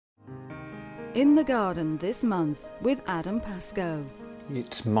In the Garden this month with Adam Pascoe.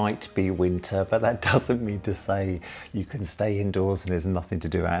 It might be winter, but that doesn't mean to say you can stay indoors and there's nothing to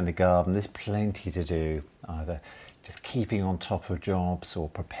do out in the garden. There's plenty to do, either just keeping on top of jobs or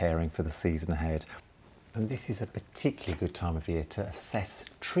preparing for the season ahead. And this is a particularly good time of year to assess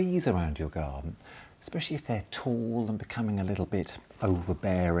trees around your garden, especially if they're tall and becoming a little bit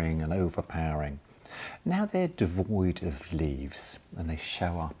overbearing and overpowering. Now they're devoid of leaves and they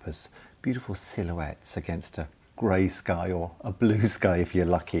show up as beautiful silhouettes against a grey sky or a blue sky if you're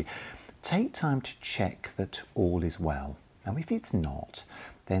lucky. Take time to check that all is well. Now if it's not,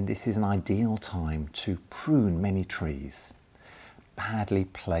 then this is an ideal time to prune many trees. Badly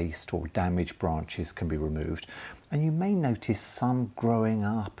placed or damaged branches can be removed, and you may notice some growing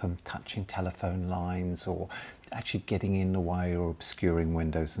up and touching telephone lines or actually getting in the way or obscuring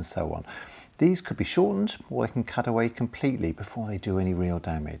windows and so on. These could be shortened or they can cut away completely before they do any real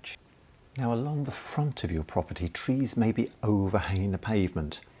damage. Now along the front of your property, trees may be overhanging the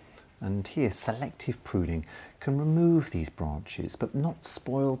pavement, and here selective pruning can remove these branches but not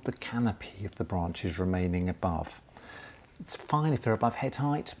spoil the canopy of the branches remaining above. It's fine if they're above head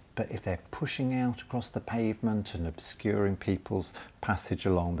height, but if they're pushing out across the pavement and obscuring people's passage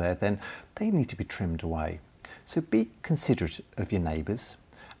along there, then they need to be trimmed away. So be considerate of your neighbours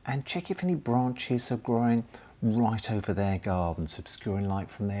and check if any branches are growing right over their gardens, obscuring light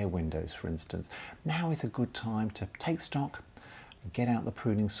from their windows, for instance. Now is a good time to take stock, get out the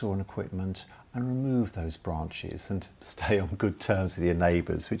pruning saw and equipment and remove those branches and stay on good terms with your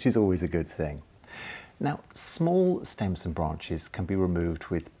neighbours, which is always a good thing. Now, small stems and branches can be removed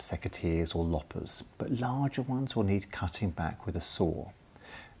with secateurs or loppers, but larger ones will need cutting back with a saw.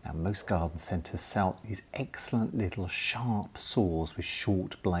 Now, most garden centres sell these excellent little sharp saws with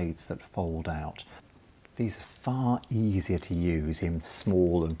short blades that fold out. These are far easier to use in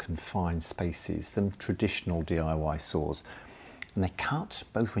small and confined spaces than traditional DIY saws. And they cut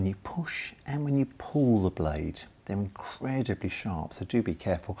both when you push and when you pull the blade. They're incredibly sharp, so do be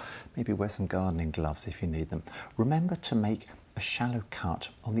careful. Maybe wear some gardening gloves if you need them. Remember to make a shallow cut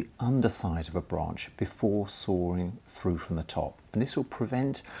on the underside of a branch before sawing through from the top. And this will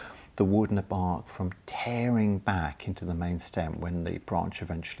prevent the wood and the bark from tearing back into the main stem when the branch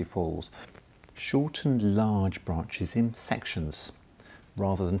eventually falls. Shorten large branches in sections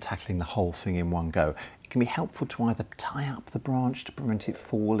rather than tackling the whole thing in one go. It can be helpful to either tie up the branch to prevent it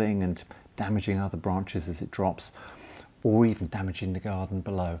falling and damaging other branches as it drops, or even damaging the garden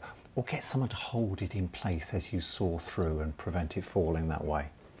below, or get someone to hold it in place as you saw through and prevent it falling that way.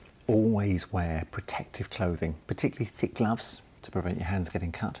 Always wear protective clothing, particularly thick gloves to prevent your hands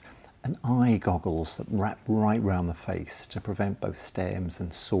getting cut, and eye goggles that wrap right round the face to prevent both stems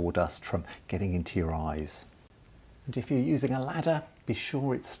and sawdust from getting into your eyes. And if you're using a ladder, be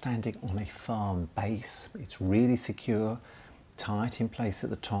sure it's standing on a firm base. It's really secure. Tie it in place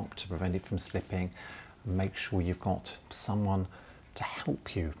at the top to prevent it from slipping. And make sure you've got someone to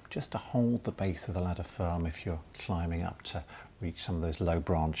help you, just to hold the base of the ladder firm if you're climbing up to reach some of those low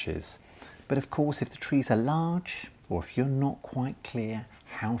branches. But of course, if the trees are large, or if you're not quite clear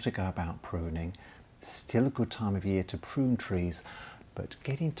how to go about pruning, still a good time of year to prune trees, but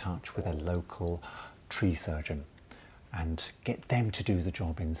get in touch with a local tree surgeon and get them to do the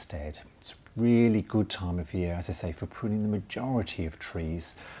job instead. It's really good time of year, as I say, for pruning the majority of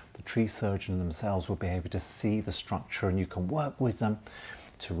trees. The tree surgeon themselves will be able to see the structure and you can work with them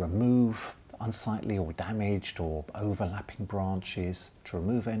to remove unsightly or damaged or overlapping branches, to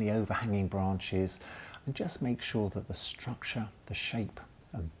remove any overhanging branches, and just make sure that the structure, the shape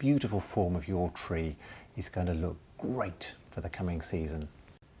and beautiful form of your tree is going to look great for the coming season.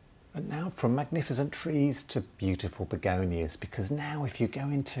 And now from magnificent trees to beautiful begonias, because now if you go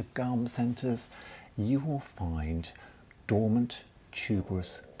into garden centres, you will find dormant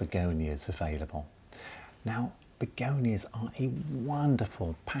tuberous begonias available. Now, begonias are a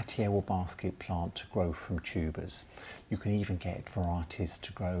wonderful patio or basket plant to grow from tubers. You can even get varieties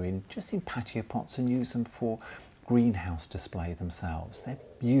to grow in just in patio pots and use them for greenhouse display themselves. They're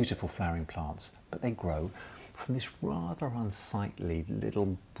beautiful flowering plants, but they grow from this rather unsightly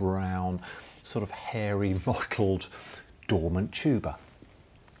little brown, sort of hairy, mottled, dormant tuber.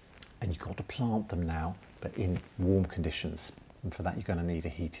 And you've got to plant them now, but in warm conditions. And for that you're going to need a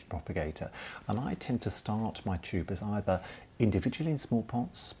heated propagator. And I tend to start my tubers either individually in small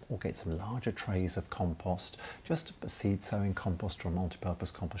pots or get some larger trays of compost. Just a seed sowing compost or a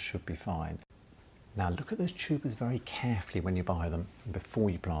multi-purpose compost should be fine. Now look at those tubers very carefully when you buy them and before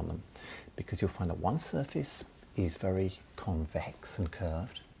you plant them, because you'll find that one surface is very convex and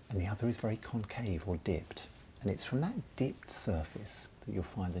curved and the other is very concave or dipped. And it's from that dipped surface that you'll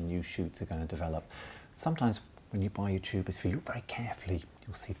find the new shoots are going to develop. Sometimes when you buy your tubers, if you look very carefully,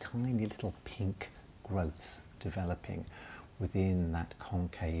 you'll see tiny little pink growths developing within that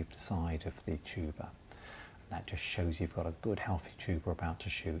concave side of the tuber. That just shows you've got a good healthy tuber about to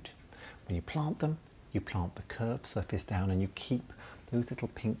shoot. When you plant them, you plant the curved surface down and you keep those little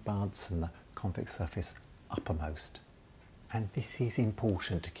pink buds and the convex surface uppermost. And this is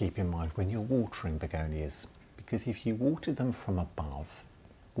important to keep in mind when you're watering begonias, because if you water them from above,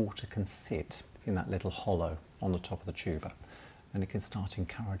 water can sit in that little hollow on the top of the tuber and it can start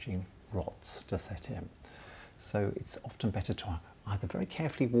encouraging rots to set in. So it's often better to either very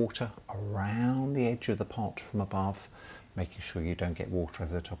carefully water around the edge of the pot from above, making sure you don't get water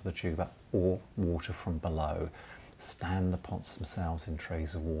over the top of the tuber, or water from below. Stand the pots themselves in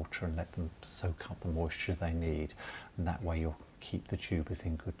trays of water and let them soak up the moisture they need, and that way you'll keep the tubers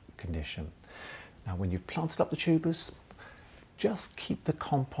in good condition. Now when you've planted up the tubers, just keep the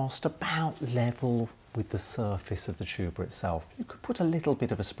compost about level with the surface of the tuber itself. You could put a little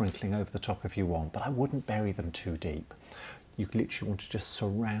bit of a sprinkling over the top if you want, but I wouldn't bury them too deep. You literally want to just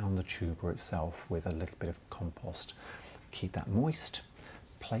surround the tuber itself with a little bit of compost. Keep that moist.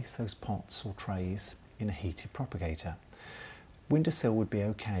 Place those pots or trays in a heated propagator. Windowsill would be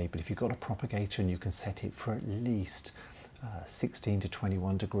okay, but if you've got a propagator and you can set it for at least 16 to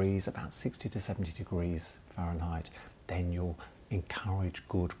 21 degrees, about 60 to 70 degrees Fahrenheit, then you'll encourage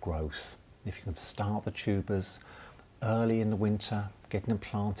good growth. If you can start the tubers early in the winter, getting them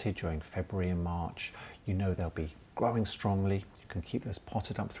planted during February and March, you know they'll be growing strongly. You can keep those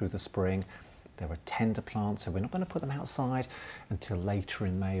potted up through the spring. They're a tender plant, so we're not going to put them outside until later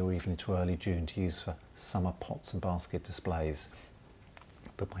in May or even into early June to use for summer pots and basket displays.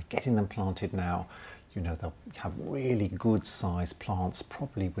 But by getting them planted now, you know they'll have really good sized plants,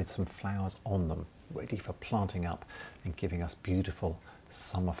 probably with some flowers on them, ready for planting up and giving us beautiful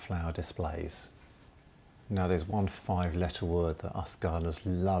summer flower displays. Now there's one 5-letter word that us gardeners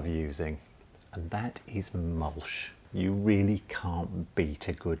love using, and that is mulch. You really can't beat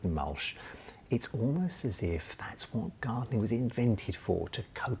a good mulch. It's almost as if that's what gardening was invented for, to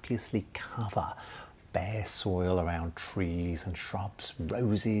copiously cover bare soil around trees and shrubs,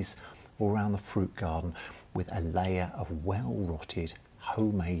 roses, or around the fruit garden with a layer of well-rotted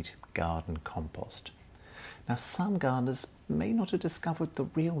homemade garden compost. Now some gardeners may not have discovered the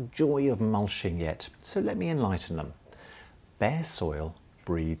real joy of mulching yet, so let me enlighten them. Bare soil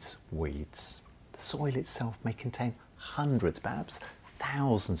breeds weeds. The soil itself may contain hundreds, perhaps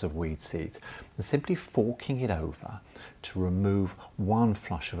thousands of weed seeds, and simply forking it over to remove one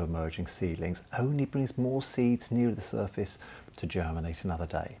flush of emerging seedlings only brings more seeds nearer the surface to germinate another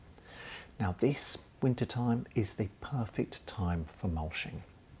day. Now this winter time is the perfect time for mulching.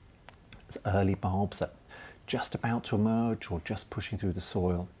 As early bulbs are just about to emerge or just pushing through the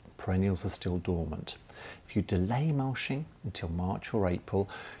soil, perennials are still dormant. If you delay mulching until March or April,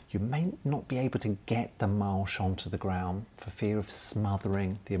 you may not be able to get the mulch onto the ground for fear of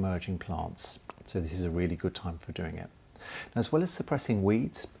smothering the emerging plants. So this is a really good time for doing it. Now, as well as suppressing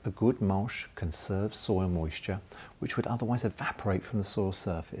weeds, a good mulch conserves soil moisture, which would otherwise evaporate from the soil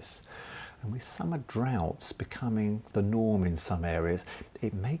surface. And with summer droughts becoming the norm in some areas,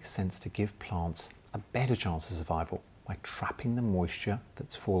 it makes sense to give plants a better chance of survival by trapping the moisture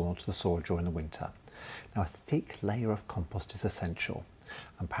that's fallen onto the soil during the winter. Now, a thick layer of compost is essential,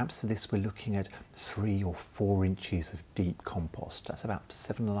 and perhaps for this we're looking at 3 or 4 inches of deep compost. That's about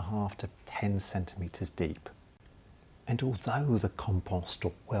 7.5 to 10 centimetres deep. And although the compost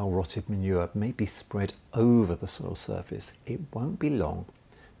or well-rotted manure may be spread over the soil surface, it won't be long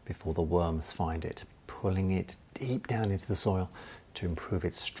before the worms find it, pulling it deep down into the soil to improve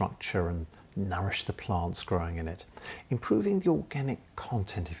its structure and nourish the plants growing in it. Improving the organic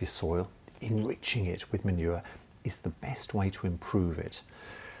content of your soil, enriching it with manure, is the best way to improve it,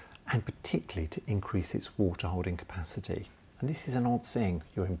 and particularly to increase its water holding capacity. And this is an odd thing.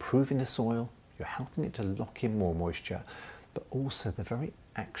 You're improving the soil, you're helping it to lock in more moisture, but also the very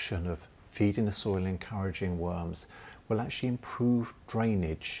action of feeding the soil and encouraging worms will actually improve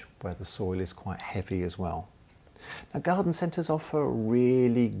drainage where the soil is quite heavy as well. Now, garden centres offer a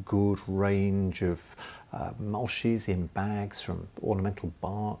really good range of mulches in bags, from ornamental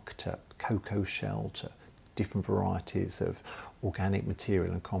bark to cocoa shell to different varieties of organic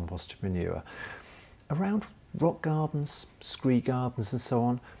material and compost manure. Around rock gardens, scree gardens and so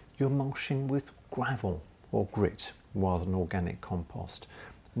on, you're mulching with gravel or grit rather than organic compost.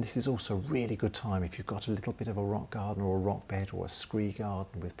 And this is also a really good time if you've got a little bit of a rock garden or a rock bed or a scree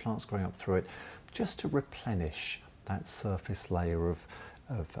garden with plants growing up through it, just to replenish that surface layer of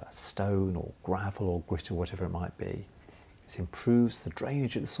of stone or gravel or grit or whatever it might be. It improves the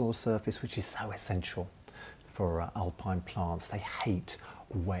drainage of the soil surface, which is so essential for alpine plants. They hate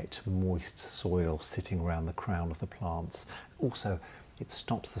wet, moist soil sitting around the crown of the plants. Also, it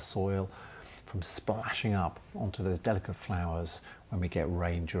stops the soil from splashing up onto those delicate flowers when we get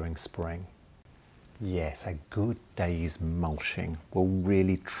rain during spring. Yes, a good day's mulching will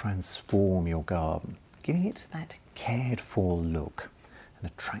really transform your garden, giving it that cared for look, an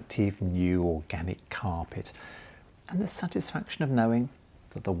attractive new organic carpet, and the satisfaction of knowing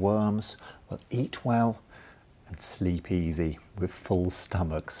that the worms will eat well and sleep easy with full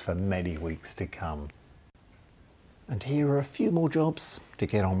stomachs for many weeks to come. And here are a few more jobs to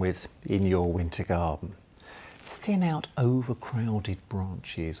get on with in your winter garden. Thin out overcrowded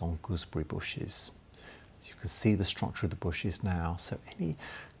branches on gooseberry bushes. So you can see the structure of the bushes now, so any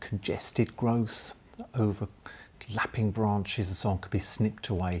congested growth, overlapping branches and so on could be snipped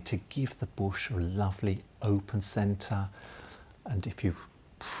away to give the bush a lovely open centre. And if you're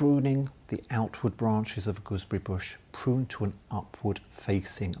pruning the outward branches of a gooseberry bush, prune to an upward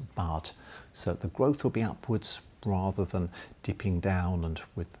facing bud, so the growth will be upwards rather than dipping down, and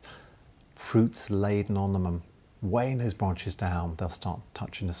with fruits laden on them and weighing those branches down, they'll start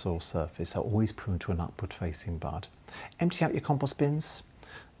touching the soil surface. So always prune to an upward facing bud. Empty out your compost bins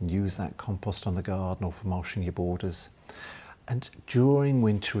and use that compost on the garden or for mulching your borders. And during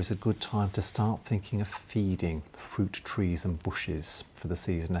winter is a good time to start thinking of feeding fruit trees and bushes for the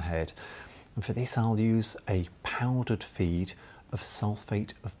season ahead. And for this I'll use a powdered feed of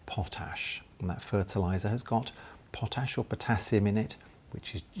sulphate of potash. And that fertiliser has got potash or potassium in it,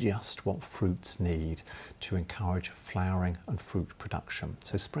 which is just what fruits need to encourage flowering and fruit production.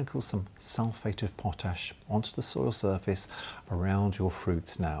 So sprinkle some sulphate of potash onto the soil surface around your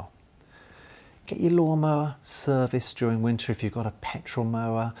fruits now. Get your lawnmower serviced during winter if you've got a petrol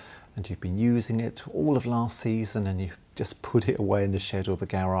mower and you've been using it all of last season and you just put it away in the shed or the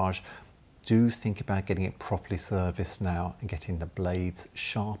garage. Do think about getting it properly serviced now and getting the blades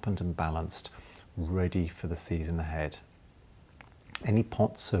sharpened and balanced, ready for the season ahead. Any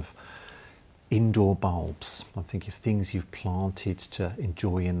pots of indoor bulbs, I'm thinking of things you've planted to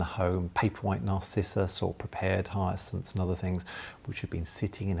enjoy in the home, paperwhite narcissus or prepared hyacinths and other things which have been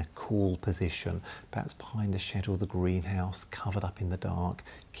sitting in a cool position, perhaps behind the shed or the greenhouse, covered up in the dark.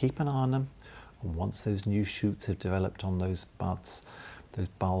 Keep an eye on them, and once those new shoots have developed on those buds, those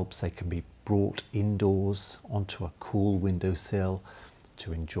bulbs, they can be brought indoors onto a cool windowsill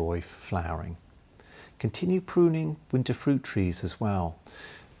to enjoy flowering. Continue pruning winter fruit trees as well.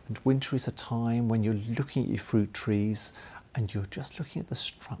 And winter is a time when you're looking at your fruit trees and you're just looking at the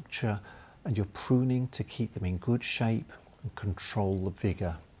structure and you're pruning to keep them in good shape and control the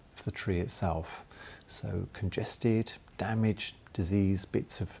vigour of the tree itself. So congested, damaged, diseased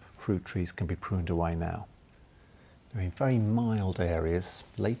bits of fruit trees can be pruned away now. In very mild areas,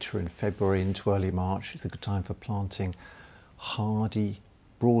 later in February into early March, it's a good time for planting hardy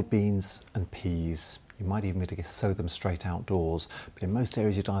broad beans and peas. You might even be able to sow them straight outdoors, but in most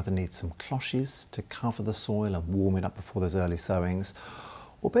areas you'd either need some cloches to cover the soil and warm it up before those early sowings,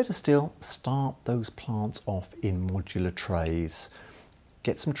 or better still, start those plants off in modular trays.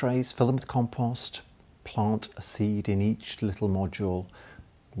 Get some trays, fill them with compost, plant a seed in each little module,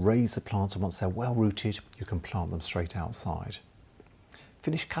 raise the plants, and once they're well rooted, you can plant them straight outside.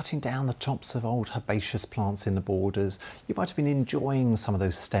 Finish cutting down the tops of old herbaceous plants in the borders. You might have been enjoying some of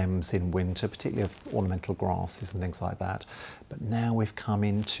those stems in winter, particularly of ornamental grasses and things like that. But now we've come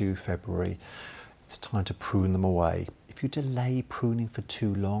into February, it's time to prune them away. If you delay pruning for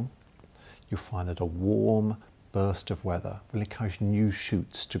too long, you'll find that a warm burst of weather will encourage new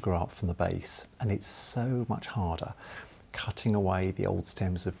shoots to grow up from the base. And it's so much harder cutting away the old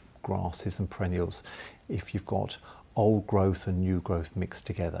stems of grasses and perennials if you've got old growth and new growth mixed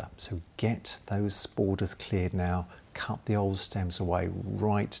together. So get those borders cleared now, cut the old stems away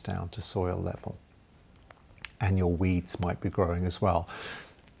right down to soil level. And your weeds might be growing as well.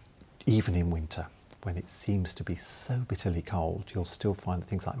 Even in winter, when it seems to be so bitterly cold, you'll still find that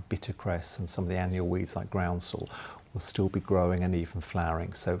things like bittercress and some of the annual weeds like groundsel will still be growing and even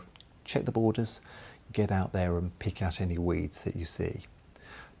flowering. So check the borders, get out there and pick out any weeds that you see.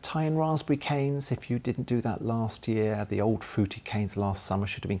 Tie in raspberry canes. If you didn't do that last year, the old fruity canes last summer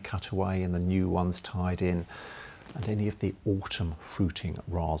should have been cut away and the new ones tied in. And any of the autumn fruiting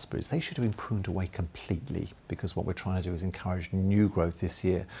raspberries, they should have been pruned away completely, because what we're trying to do is encourage new growth this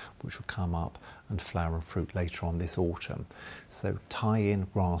year, which will come up and flower and fruit later on this autumn. So tie in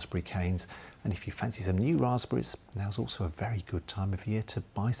raspberry canes. And if you fancy some new raspberries, now's also a very good time of year to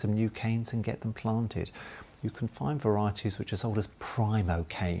buy some new canes and get them planted. you can find varieties which are sold as primo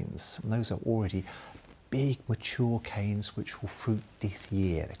canes. And those are already big mature canes which will fruit this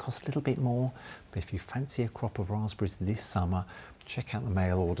year. They cost a little bit more, but if you fancy a crop of raspberries this summer, check out the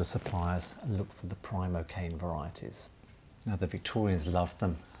mail order suppliers and look for the primo cane varieties. Now the Victorians love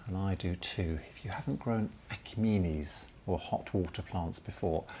them, and I do too. If you haven't grown Achaemenes or hot water plants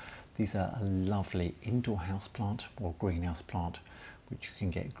before, these are a lovely indoor house plant or greenhouse plant which you can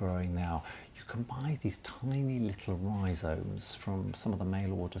get growing now. You can buy these tiny little rhizomes from some of the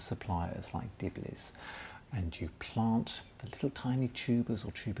mail order suppliers like Dibley's, and you plant the little tiny tubers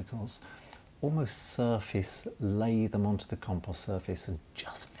or tubercles, almost surface, lay them onto the compost surface and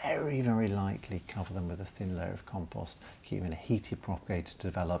just very, very lightly cover them with a thin layer of compost, keep them in a heated propagator to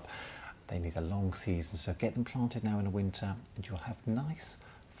develop. They need a long season, so get them planted now in the winter and you'll have nice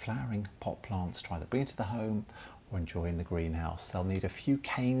flowering pot plants to either bring into the home or enjoy in the greenhouse. They'll need a few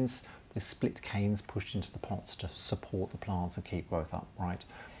canes, those split canes pushed into the pots to support the plants and keep growth upright.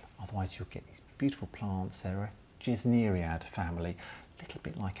 Otherwise you'll get these beautiful plants. They're a Gesneriad family, a little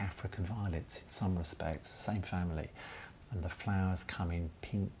bit like African violets in some respects, the same family. And the flowers come in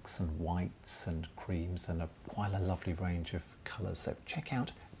pinks and whites and creams and quite a lovely range of colours. So check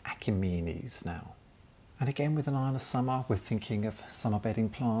out Achaemenes now. And again, with an eye on the summer, we're thinking of summer bedding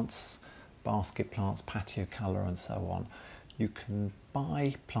plants, basket plants, patio colour and so on. You can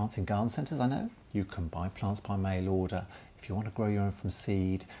buy plants in garden centres, I know. You can buy plants by mail order. If you want to grow your own from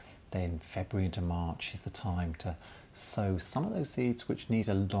seed, then February into March is the time to sow some of those seeds which need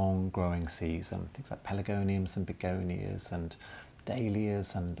a long growing season. Things like pelargoniums and begonias and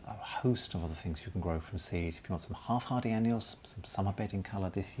dahlias and a host of other things you can grow from seed. If you want some half-hardy annuals, some summer bedding colour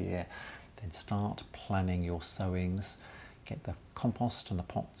this year, then start planning your sowings. Get the compost and the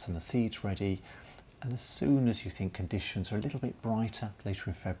pots and the seeds ready, and as soon as you think conditions are a little bit brighter later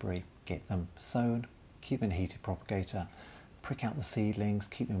in February, get them sown, keep in a heated propagator, prick out the seedlings,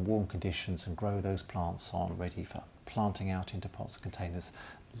 keep them in warm conditions and grow those plants on ready for planting out into pots and containers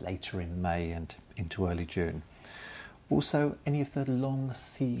later in May and into early June. Also, any of the long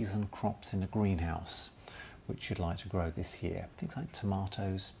season crops in the greenhouse which you'd like to grow this year, things like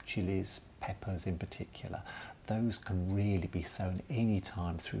tomatoes, chilies, peppers in particular, those can really be sown any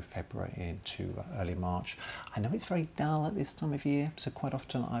time through February into early March. I know it's very dull at this time of year, so quite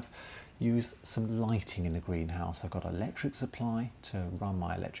often I've used some lighting in the greenhouse. I've got an electric supply to run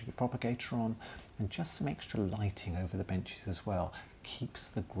my electric propagator on, and just some extra lighting over the benches as well. Keeps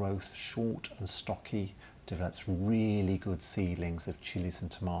the growth short and stocky, develops really good seedlings of chilies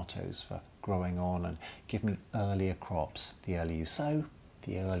and tomatoes for growing on and give me earlier crops. The earlier you sow,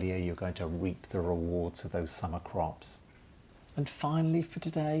 the earlier you're going to reap the rewards of those summer crops. And finally for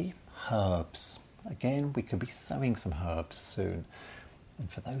today, herbs. Again, we could be sowing some herbs soon. And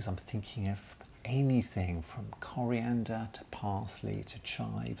for those, I'm thinking of anything from coriander to parsley to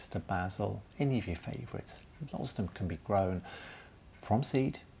chives to basil, any of your favourites. Lots of them can be grown from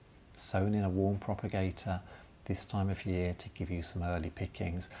seed, sown in a warm propagator this time of year to give you some early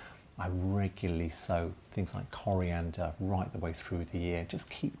pickings. I regularly sow things like coriander right the way through the year. Just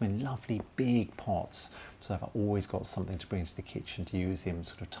keep them in lovely big pots, so I've always got something to bring to the kitchen to use in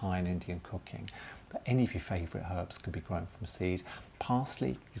sort of Thai and Indian cooking. But any of your favourite herbs can be grown from seed.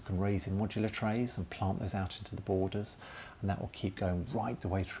 Parsley you can raise in modular trays and plant those out into the borders, and that will keep going right the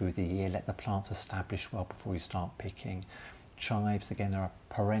way through the year. Let the plants establish well before you start picking. Chives, again, are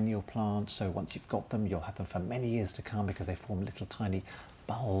a perennial plant, so once you've got them, you'll have them for many years to come because they form little tiny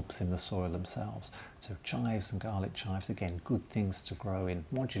bulbs in the soil themselves. So chives and garlic chives, again, good things to grow in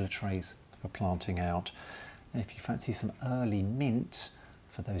modular trays for planting out. And if you fancy some early mint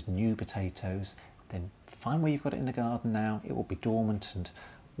for those new potatoes, then find where you've got it in the garden now. It will be dormant and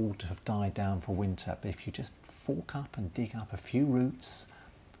all to have died down for winter, but if you just fork up and dig up a few roots,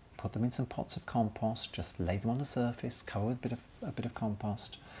 put them in some pots of compost, just lay them on the surface, cover with a bit of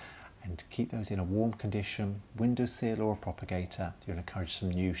compost, and keep those in a warm condition, windowsill or a propagator. You'll encourage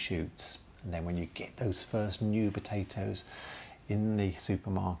some new shoots. And then when you get those first new potatoes in the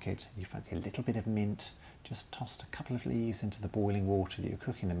supermarket, you fancy a little bit of mint, just toss a couple of leaves into the boiling water that you're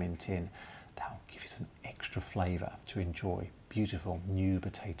cooking the mint in. That will give you some extra flavour to enjoy beautiful new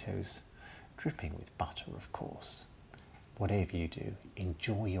potatoes, dripping with butter, of course. Whatever you do,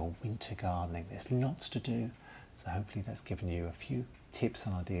 enjoy your winter gardening. There's lots to do, so hopefully that's given you a few tips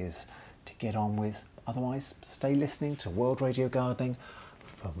and ideas to get on with. Otherwise, stay listening to World Radio Gardening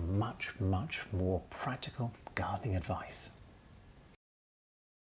for much, much more practical gardening advice.